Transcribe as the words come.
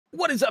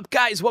What is up,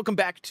 guys? Welcome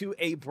back to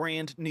a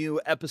brand new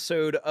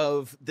episode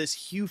of this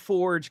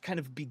HueForge kind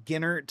of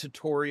beginner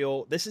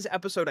tutorial. This is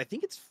episode, I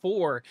think it's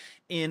 4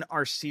 in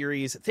our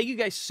series. Thank you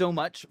guys so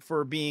much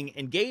for being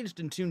engaged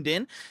and tuned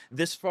in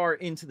this far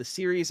into the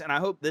series. And I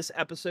hope this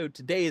episode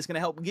today is going to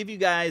help give you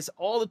guys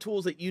all the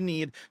tools that you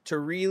need to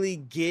really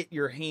get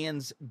your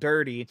hands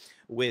dirty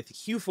with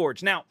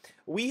HueForge. Now,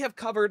 we have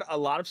covered a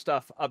lot of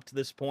stuff up to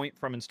this point,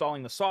 from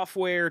installing the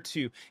software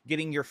to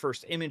getting your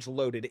first image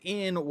loaded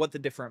in, what the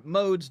different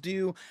modes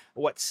do,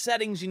 what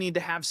settings you need to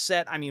have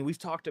set. I mean, we've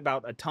talked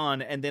about a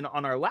ton. And then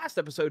on our last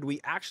episode,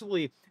 we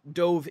actually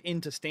dove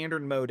into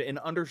standard mode and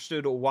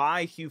understood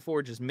why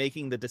HueForge is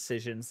making the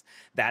decisions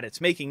that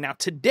it's making. Now,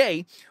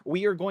 today,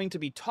 we are going to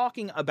be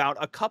talking about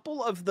a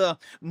couple of the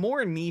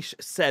more niche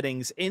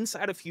settings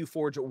inside of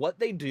HueForge, what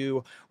they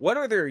do, what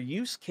are their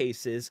use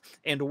cases,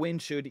 and when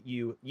should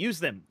you use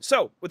them.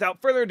 So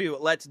without further ado,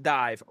 let's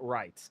dive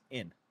right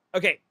in.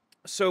 Okay,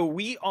 so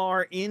we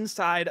are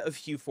inside of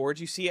HueForge.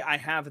 You see, I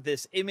have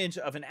this image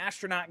of an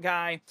astronaut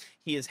guy.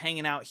 He is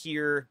hanging out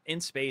here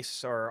in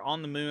space or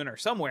on the moon or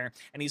somewhere,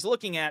 and he's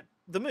looking at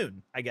the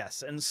moon, I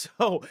guess. And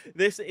so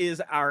this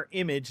is our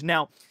image.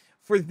 Now,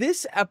 for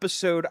this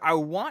episode, I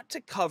want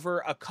to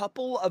cover a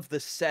couple of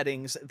the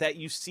settings that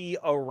you see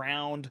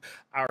around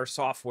our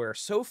software.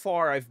 So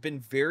far, I've been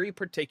very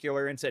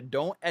particular and said,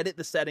 don't edit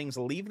the settings,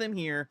 leave them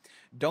here,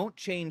 don't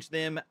change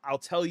them. I'll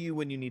tell you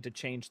when you need to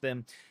change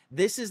them.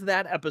 This is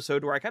that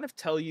episode where I kind of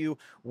tell you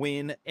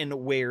when and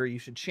where you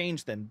should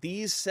change them.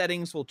 These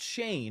settings will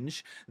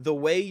change the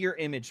way your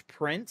image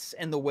prints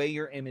and the way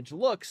your image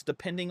looks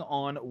depending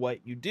on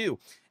what you do.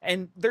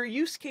 And their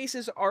use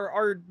cases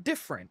are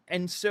different.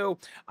 And so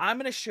I'm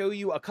going to show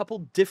you a couple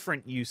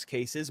different use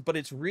cases, but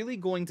it's really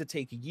going to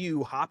take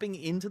you hopping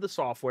into the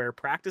software,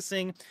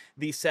 practicing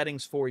these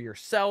settings for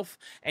yourself,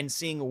 and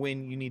seeing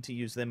when you need to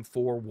use them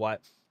for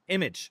what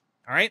image.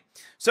 All right,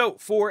 so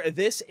for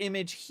this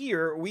image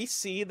here, we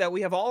see that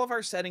we have all of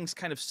our settings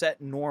kind of set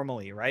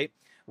normally, right?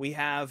 We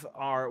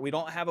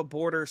don't have a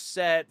border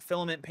set,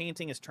 filament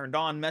painting is turned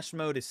on, mesh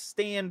mode is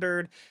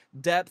standard,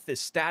 depth is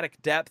static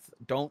depth,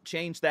 don't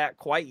change that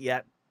quite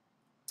yet.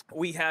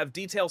 We have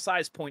detail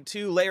size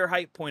 0.2, layer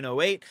height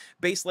 0.08,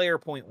 base layer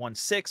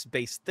 0.16,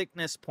 base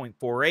thickness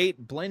 0.48,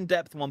 blend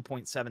depth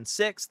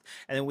 1.76,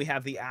 and then we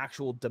have the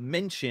actual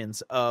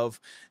dimensions of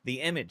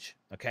the image,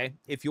 okay?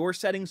 If your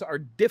settings are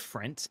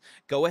different,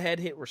 go ahead,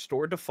 hit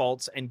restore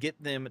defaults, and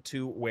get them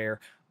to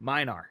where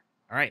mine are.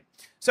 All right,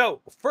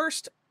 so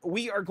first,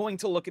 we are going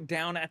to look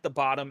down at the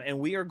bottom, and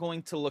we are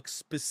going to look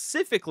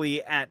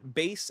specifically at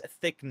base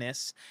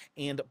thickness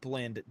and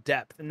blend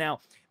depth. Now,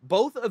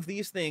 both of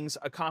these things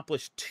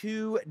accomplish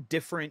two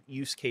different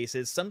use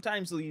cases.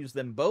 Sometimes you'll use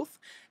them both,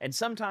 and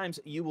sometimes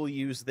you will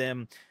use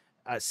them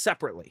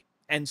separately.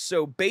 And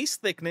so base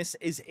thickness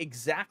is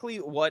exactly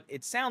what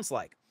it sounds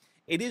like.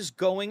 It is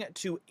going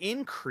to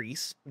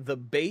increase the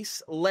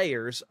base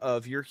layers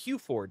of your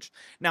HueForge.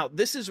 Now,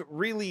 this is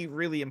really,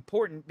 really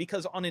important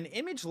because on an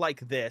image like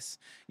this,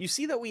 you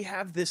see that we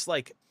have this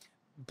like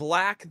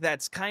black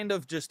that's kind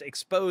of just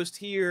exposed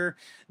here.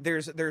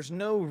 There's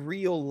no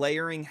real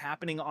layering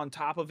happening on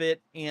top of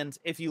it. And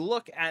if you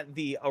look at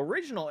the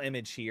original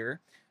image here,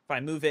 if I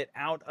move it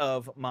out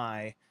of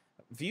my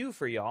view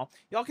for y'all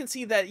can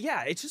see that,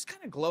 yeah, it's just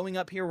kind of glowing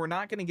up here. We're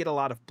not going to get a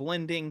lot of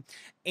blending.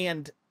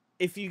 And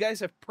if you guys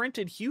have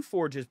printed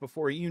HueForges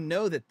before, you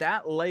know that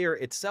that layer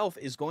itself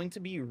is going to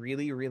be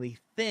really, really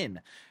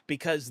thin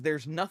because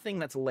there's nothing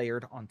that's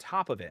layered on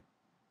top of it.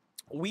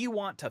 We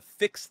want to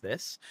fix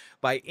this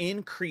by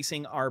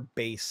increasing our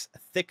base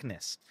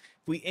thickness.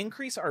 If we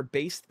increase our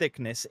base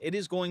thickness, it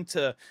is going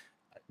to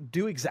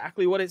do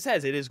exactly what it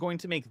says. It is going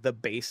to make the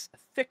base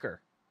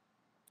thicker.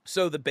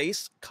 So the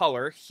base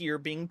color here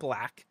being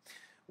black,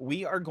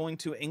 we are going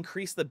to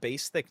increase the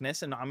base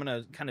thickness, and I'm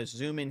going to kind of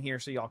zoom in here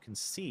so y'all can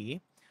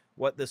see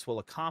what this will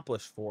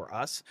accomplish for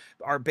us.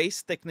 Our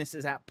base thickness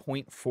is at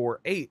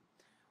 0.48.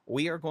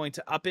 We are going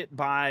to up it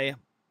by,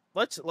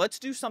 let's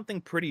do something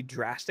pretty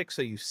drastic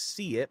so you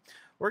see it.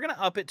 We're going to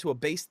up it to a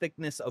base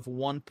thickness of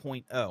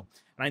 1.0. And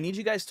I need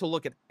you guys to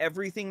look at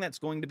everything that's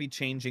going to be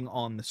changing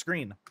on the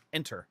screen.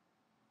 Enter.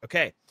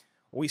 Okay,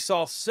 we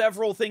saw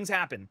several things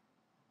happen,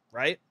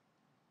 right?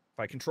 If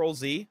I control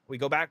Z, we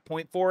go back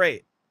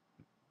 0.48.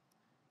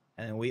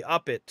 And then we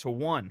up it to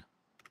 1.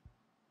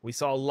 We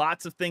saw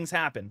lots of things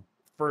happen.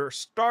 For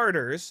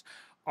starters,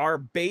 our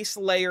base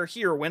layer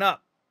here went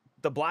up.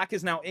 The black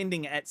is now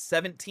ending at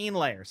 17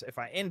 layers. If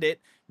I end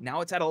it, now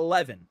it's at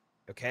 11,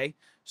 okay?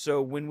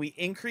 So when we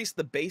increase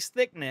the base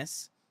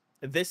thickness,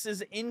 this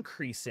is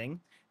increasing,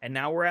 and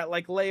now we're at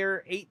like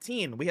layer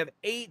 18. We have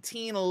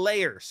 18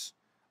 layers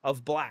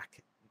of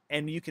black,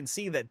 and you can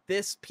see that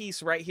this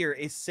piece right here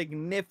is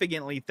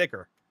significantly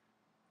thicker,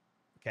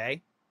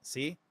 okay?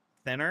 See?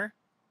 Thinner,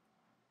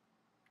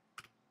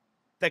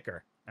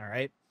 thicker, all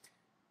right?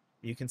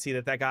 You can see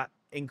that that got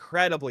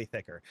incredibly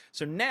thicker.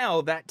 So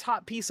now that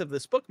top piece of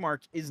this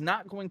bookmark is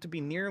not going to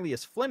be nearly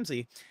as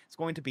flimsy. It's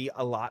going to be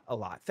a lot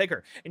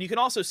thicker. And you can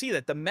also see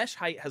that the mesh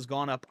height has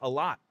gone up a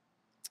lot.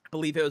 I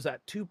believe it was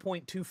at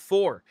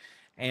 2.24.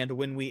 And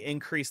when we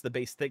increase the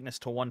base thickness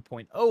to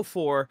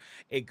 1.04,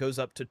 it goes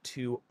up to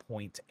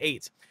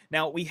 2.8.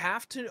 Now, we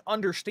have to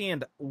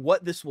understand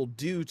what this will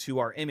do to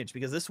our image,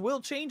 because this will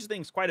change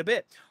things quite a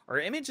bit. Our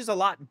image is a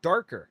lot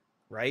darker,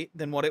 right,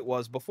 than what it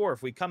was before.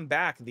 If we come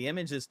back, the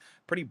image is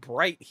pretty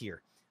bright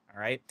here. All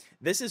right.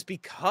 This is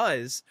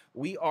because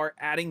we are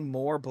adding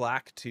more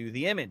black to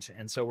the image.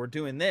 And so we're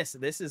doing this.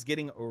 This is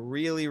getting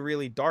really,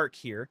 really dark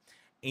here.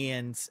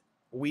 And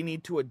we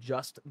need to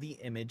adjust the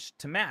image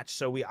to match.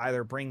 So we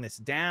either bring this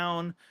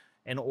down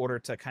in order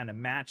to kind of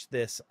match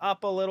this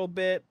up a little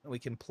bit. We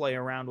can play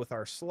around with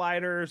our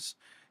sliders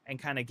and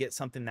kind of get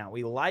something that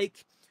we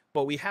like.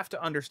 But we have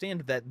to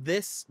understand that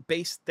this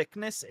base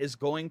thickness is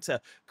going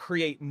to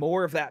create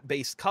more of that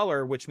base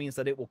color, which means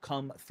that it will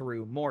come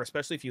through more,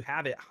 especially if you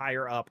have it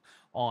higher up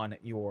on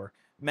your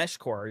mesh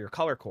core or your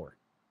color core.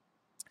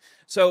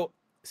 So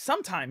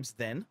sometimes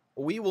then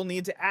we will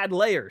need to add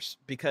layers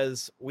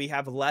because we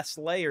have less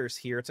layers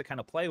here to kind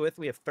of play with.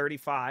 We have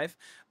 35,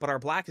 but our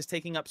black is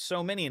taking up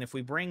so many. And if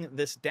we bring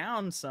this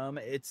down some,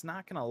 it's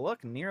not going to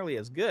look nearly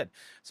as good.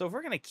 So if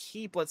we're going to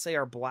keep, let's say,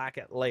 our black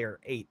at layer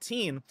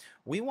 18,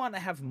 we want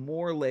to have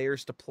more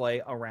layers to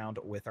play around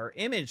with our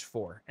image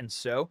for. And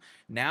so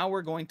now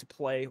we're going to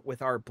play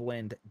with our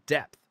blend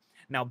depth.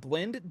 Now,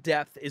 blend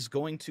depth is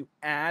going to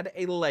add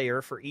a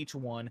layer for each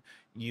one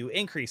you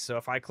increase. So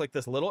if I click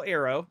this little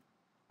arrow,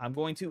 I'm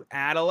going to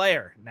add a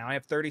layer. Now I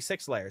have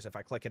 36 layers. If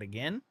I click it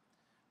again,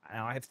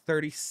 now I have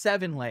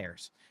 37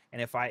 layers.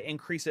 And if I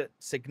increase it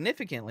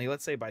significantly,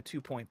 let's say by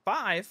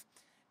 2.5,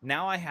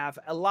 now I have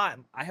a lot.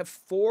 I have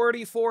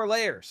 44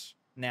 layers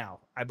now.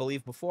 I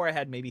believe before I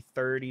had maybe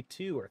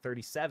 32 or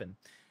 37.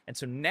 And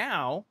so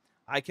now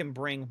I can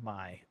bring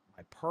my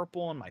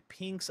purple and my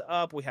pinks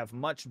up. We have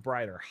much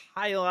brighter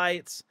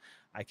highlights.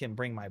 I can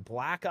bring my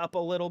black up a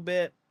little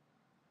bit.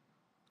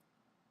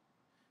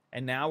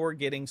 And now we're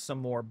getting some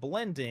more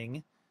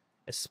blending,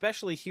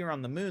 especially here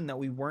on the moon, that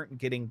we weren't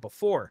getting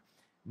before.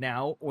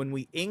 Now, when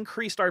we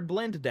increased our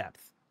blend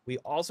depth, we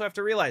also have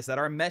to realize that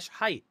our mesh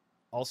height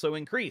also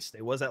increased.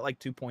 It was at like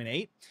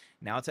 2.8.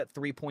 Now it's at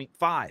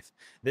 3.5.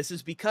 This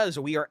is because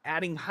we are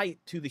adding height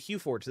to the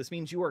HueForge. This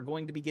means you are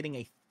going to be getting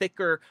a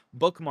thicker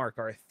bookmark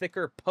or a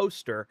thicker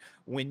poster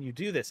when you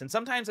do this. And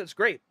sometimes it's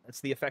great. It's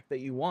the effect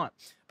that you want.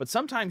 But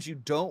sometimes you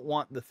don't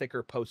want the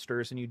thicker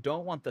posters and you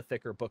don't want the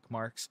thicker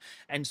bookmarks.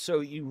 And so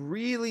you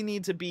really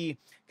need to be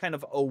kind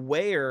of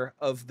aware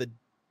of the,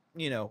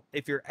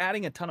 if you're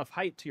adding a ton of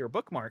height to your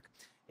bookmark,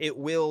 it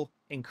will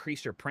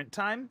increase your print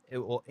time, it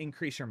will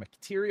increase your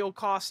material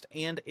cost,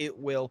 and it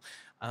will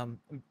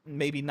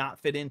maybe not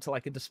fit into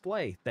like a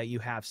display that you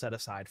have set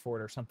aside for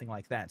it or something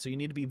like that. So you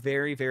need to be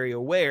very, very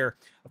aware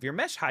of your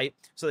mesh height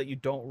so that you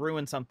don't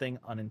ruin something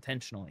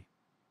unintentionally.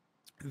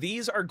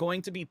 These are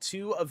going to be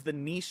two of the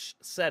niche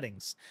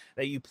settings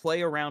that you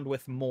play around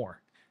with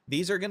more.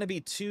 These are going to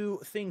be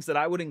two things that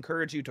I would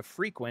encourage you to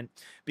frequent,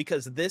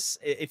 because this,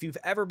 if you've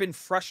ever been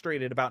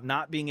frustrated about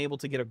not being able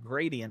to get a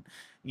gradient,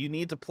 you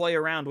need to play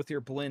around with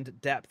your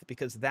blend depth,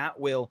 because that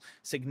will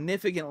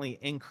significantly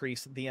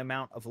increase the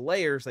amount of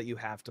layers that you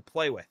have to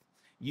play with.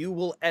 You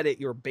will edit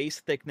your base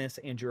thickness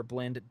and your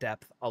blend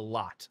depth a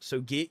lot.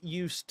 So get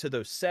used to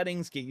those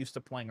settings, get used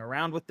to playing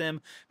around with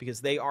them,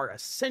 because they are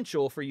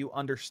essential for you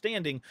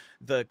understanding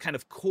the kind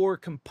of core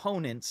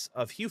components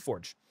of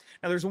HueForge.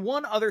 Now, there's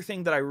one other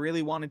thing that I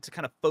really wanted to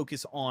kind of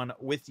focus on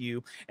with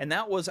you, and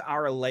that was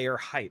our layer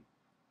height.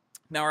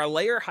 Now, our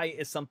layer height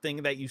is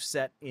something that you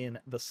set in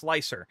the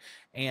slicer,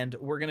 and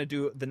we're going to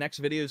do, the next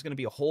video is going to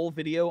be a whole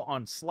video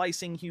on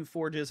slicing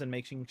HueForges and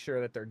making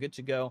sure that they're good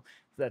to go,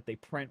 so that they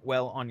print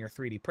well on your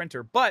 3D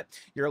printer. But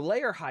your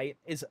layer height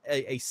is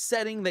a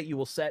setting that you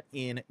will set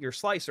in your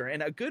slicer.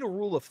 And a good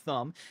rule of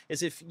thumb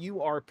is if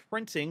you are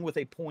printing with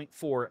a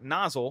 0.4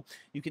 nozzle,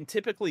 you can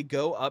typically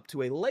go up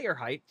to a layer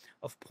height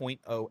of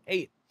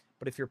 0.08.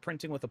 But if you're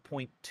printing with a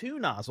 0.2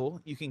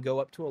 nozzle, you can go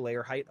up to a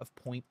layer height of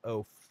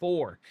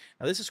 0.04.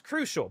 Now, this is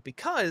crucial,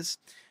 because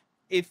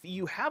if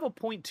you have a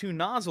 0.2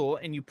 nozzle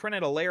and you print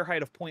at a layer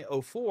height of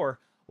 0.04,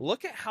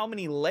 look at how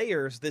many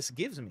layers this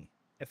gives me.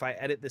 If I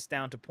edit this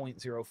down to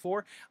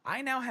 0.04,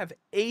 I now have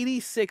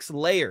 86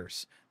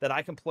 layers that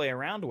I can play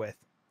around with,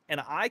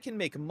 and I can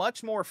make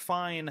much more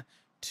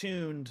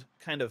fine-tuned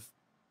kind of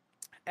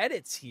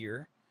edits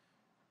here.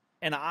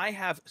 And I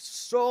have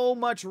so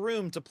much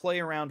room to play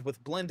around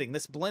with blending.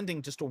 This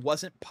blending just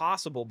wasn't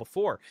possible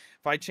before.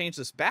 If I change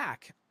this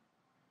back,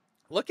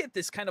 look at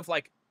this kind of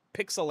like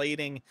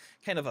pixelating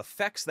kind of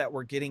effects that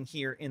we're getting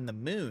here in the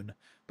moon.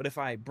 But if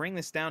I bring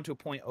this down to a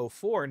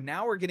 0.04,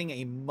 now we're getting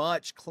a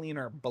much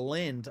cleaner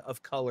blend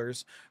of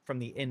colors from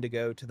the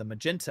indigo to the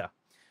magenta.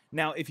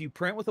 Now, if you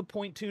print with a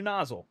 0.2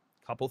 nozzle,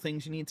 a couple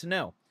things you need to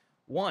know.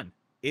 One,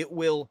 it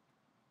will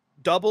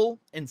double,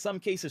 in some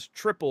cases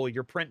triple,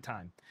 your print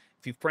time.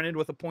 If you've printed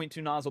with a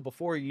 0.2 nozzle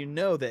before, you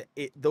know that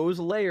those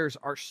layers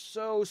are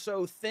so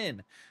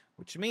thin.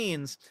 which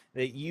means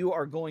that you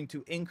are going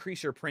to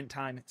increase your print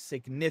time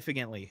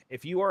significantly.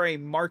 If you are a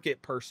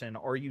market person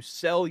or you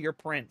sell your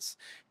prints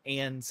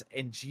and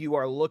you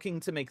are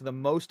looking to make the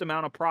most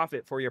amount of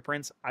profit for your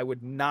prints, I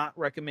would not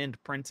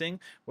recommend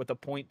printing with a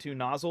 0.2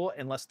 nozzle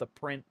unless the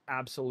print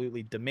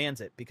absolutely demands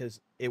it,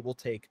 because it will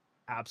take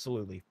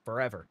absolutely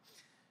forever.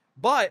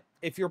 But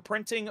if you're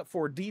printing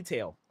for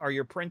detail, or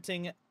you're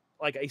printing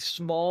like a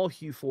small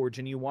HueForge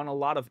and you want a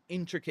lot of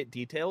intricate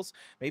details,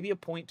 maybe a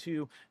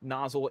 0.2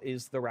 nozzle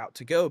is the route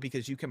to go,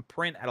 because you can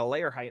print at a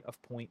layer height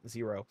of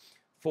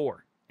 0.04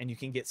 and you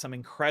can get some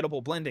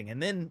incredible blending.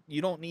 And then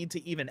you don't need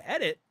to even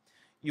edit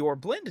your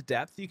blend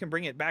depth. You can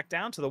bring it back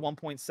down to the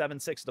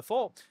 1.76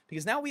 default,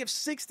 because now we have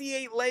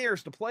 68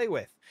 layers to play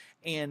with.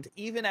 And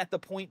even at the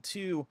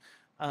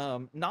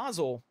 0.2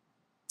 nozzle,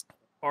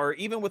 or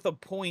even with a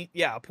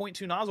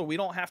 0.2 nozzle, we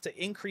don't have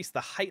to increase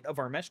the height of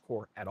our mesh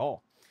core at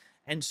all.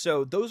 And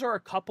so those are a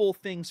couple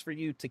things for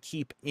you to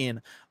keep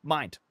in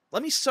mind.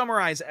 Let me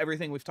summarize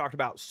everything we've talked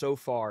about so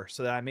far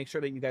so that I make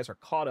sure that you guys are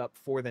caught up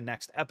for the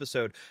next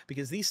episode,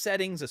 because these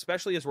settings,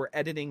 especially as we're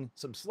editing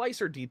some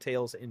slicer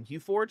details in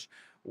HueForge,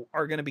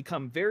 are going to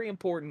become very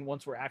important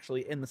once we're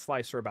actually in the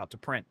slicer about to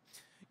print.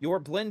 Your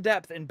blend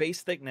depth and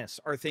base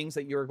thickness are things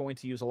that you're going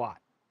to use a lot.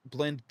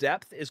 Blend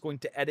depth is going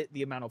to edit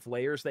the amount of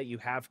layers that you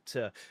have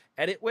to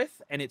edit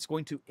with, and it's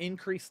going to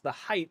increase the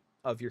height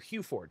of your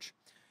HueForge.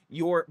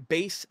 Your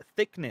base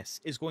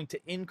thickness is going to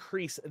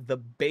increase the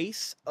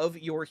base of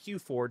your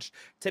HueForge.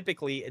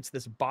 Typically, it's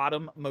this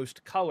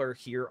bottommost color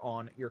here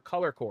on your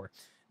color core.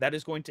 That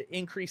is going to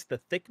increase the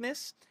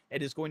thickness.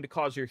 It is going to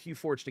cause your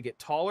HueForge to get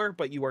taller,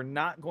 but you are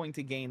not going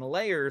to gain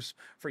layers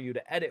for you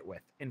to edit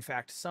with. In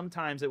fact,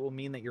 sometimes it will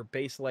mean that your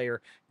base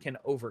layer can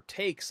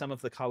overtake some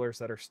of the colors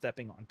that are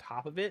stepping on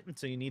top of it, and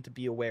so you need to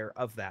be aware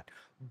of that.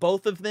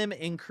 Both of them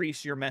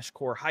increase your mesh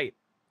core height.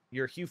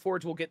 Your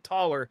HueForge will get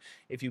taller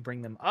if you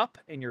bring them up,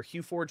 and your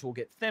HueForge will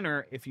get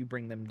thinner if you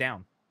bring them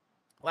down.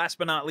 Last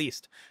but not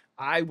least,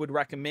 I would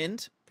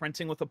recommend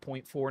printing with a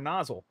 0.4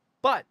 nozzle,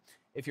 but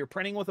if you're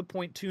printing with a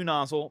 0.2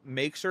 nozzle,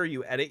 make sure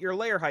you edit your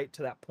layer height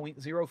to that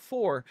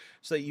 0.04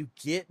 so that you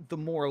get the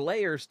more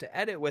layers to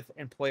edit with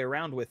and play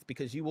around with,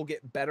 because you will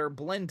get better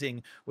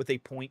blending with a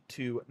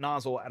 0.2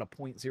 nozzle at a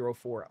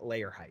 0.04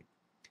 layer height.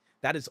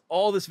 That is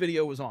all this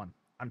video was on.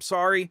 I'm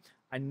sorry.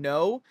 I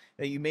know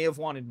that you may have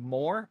wanted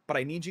more, but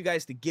I need you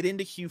guys to get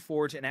into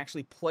HueForge and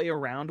actually play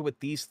around with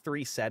these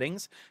 3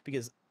 settings,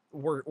 because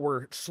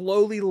we're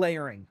slowly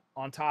layering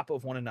on top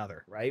of one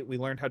another, right? We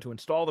learned how to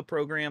install the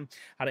program,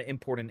 how to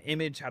import an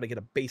image, how to get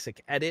a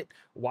basic edit,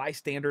 why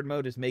standard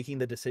mode is making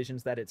the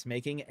decisions that it's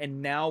making,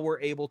 and now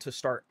we're able to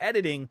start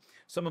editing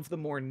some of the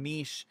more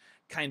niche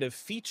kind of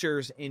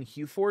features in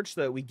HueForge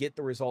so that we get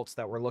the results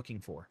that we're looking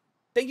for.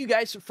 Thank you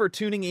guys for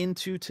tuning in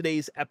to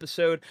today's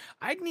episode.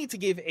 I need to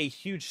give a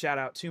huge shout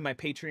out to my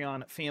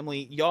Patreon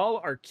family.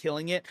 Y'all are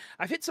killing it.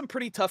 I've hit some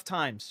pretty tough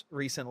times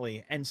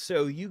recently, and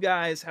so you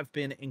guys have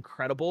been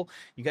incredible.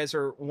 You guys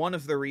are one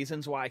of the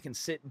reasons why I can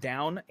sit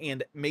down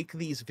and make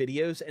these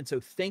videos, and so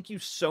thank you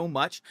so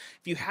much.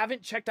 If you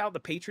haven't checked out the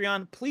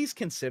Patreon, please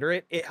consider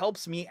it. It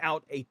helps me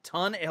out a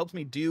ton. It helps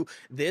me do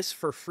this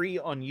for free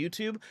on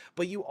YouTube,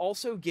 but you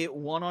also get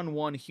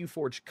one-on-one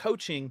HueForge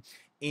coaching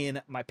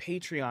in my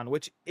Patreon,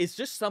 which is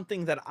just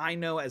something that I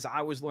know as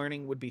I was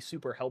learning would be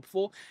super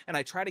helpful. And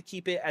I try to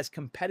keep it as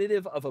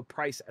competitive of a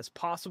price as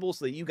possible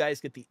so that you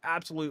guys get the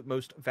absolute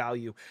most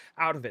value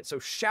out of it. So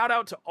shout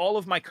out to all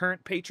of my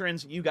current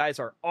patrons. You guys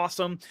are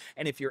awesome.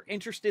 And if you're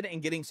interested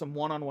in getting some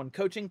one-on-one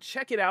coaching,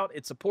 check it out.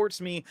 It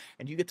supports me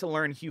and you get to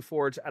learn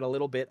HueForge at a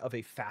little bit of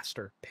a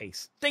faster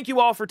pace. Thank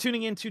you all for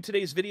tuning in to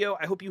today's video.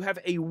 I hope you have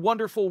a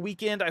wonderful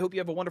weekend. I hope you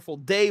have a wonderful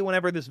day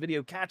whenever this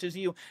video catches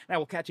you. And I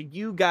will catch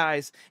you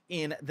guys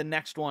in the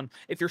next one.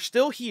 If you're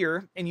still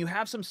here and you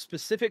have some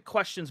specific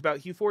questions about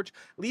HueForge,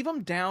 leave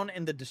them down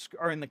in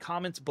the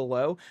comments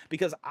below,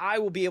 because I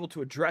will be able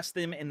to address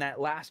them in that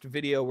last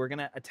video. We're going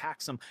to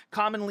attack some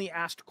commonly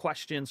asked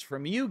questions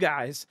from you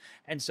guys,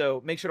 and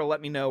so make sure to let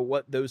me know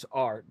what those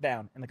are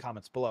down in the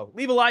comments below.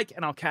 Leave a like,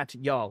 and I'll catch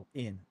y'all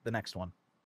in the next one.